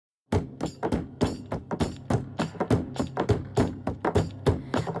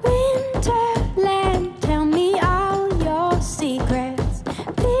Winterland, tell me all your secrets.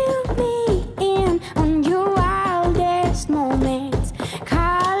 Fill me in on your wildest moments.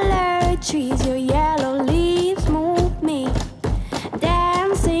 Colored trees, your yellow leaves move me.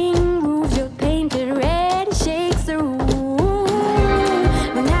 Dancing roofs, your painted red shakes the room.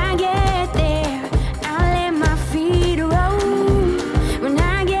 When I get there, I'll let my feet roll. When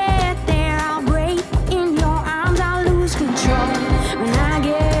I get there, I'll break in your arms, I'll lose control. When I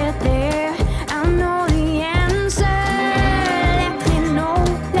get there, I'll know the answer. Let me know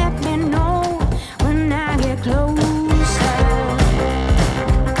when I get closer.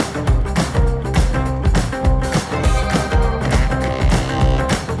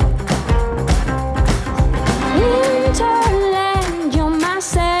 Winterland, you're my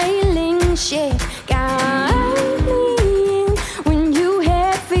sailing ship. Guide me in when you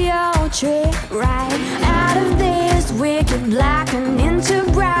head for your trip. Right out of this wicked black and into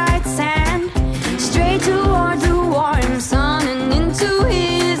bright sand. Straight towards the warm sun and into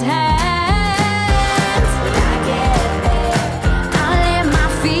his hands. When I get there, I'll let my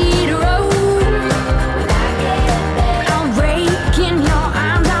feet roll. When I get there, I'll break in your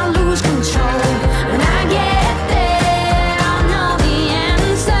arms, I'll lose control. When I get there, I'll know the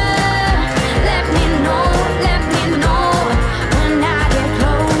answer. Let me know when I get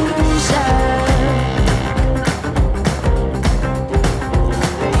closer.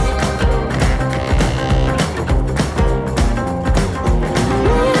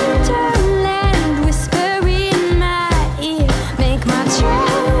 Winterland, whisper in my ear, make my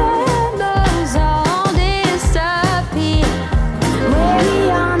troubles all disappear.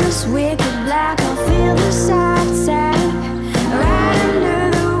 Way on this wicked black, I'll feel the soft sand. Right under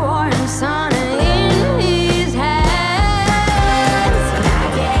the warm sun and in his hands. When I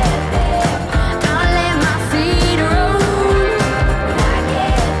get there, I'll let my feet roll. When I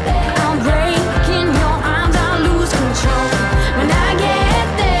get there, I'll break in your arms, I'll lose control. When I get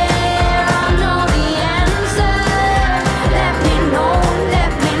there, I'll know the answer. Let me know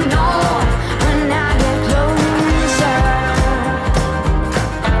when I get closer.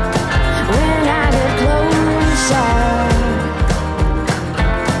 When I get closer.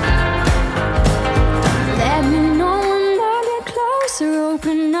 Let me know when I get closer.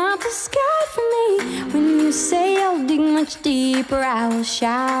 Open up the sky for me. When you say I'll dig much deeper, I will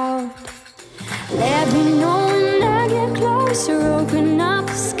shout. Let me know when I get closer. Open up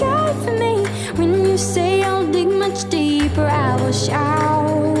the sky for me. When you say I'll dig much deeper, I will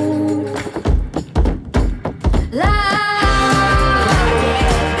shout. Loud.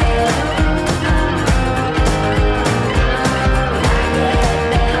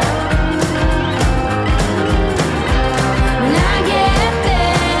 When I get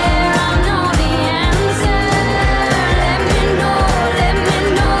there, I'll know the answer. Let me know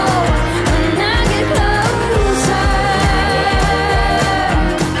when I get closer.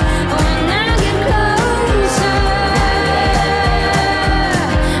 When I get closer,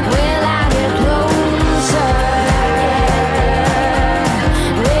 will I get closer?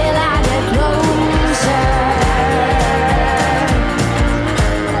 Will I get closer?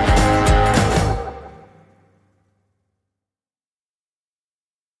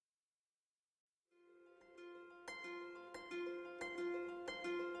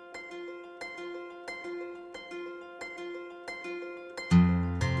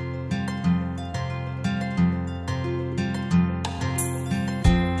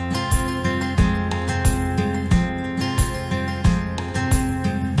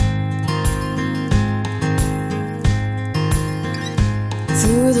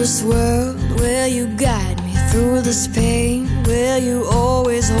 Through this world, will you guide me? Through this pain, will you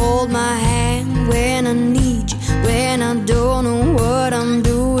always hold my hand? When I need you, when I don't know what I'm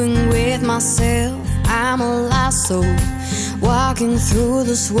doing with myself, I'm a lost soul, walking through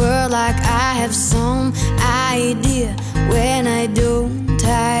this world like I have some idea. When I don't,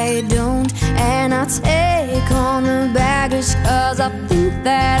 and I take on the baggage 'cause I think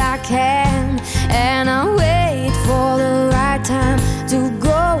that I can. And I wait for the right time to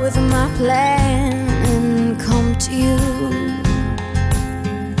go with my plan and come to you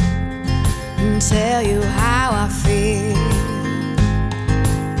and tell you how I feel.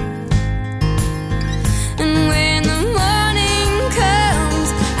 And when the morning comes,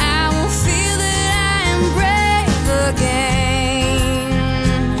 I will feel that I am brave again.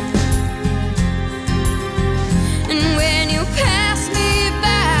 And when you pass me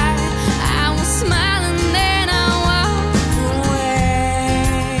by, I will smile and then I'll walk away.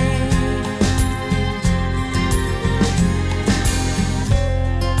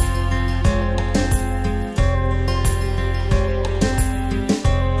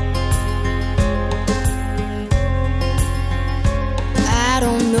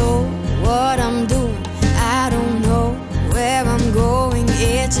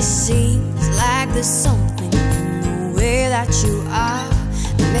 just seems like there's something in the way that you are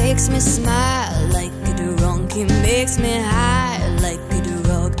that makes me smile like a drunk. It makes me high like a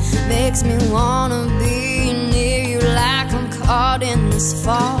drug. Makes me wanna be near you like I'm caught in this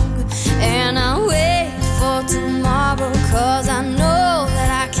fog. And I wait for tomorrow 'cause I know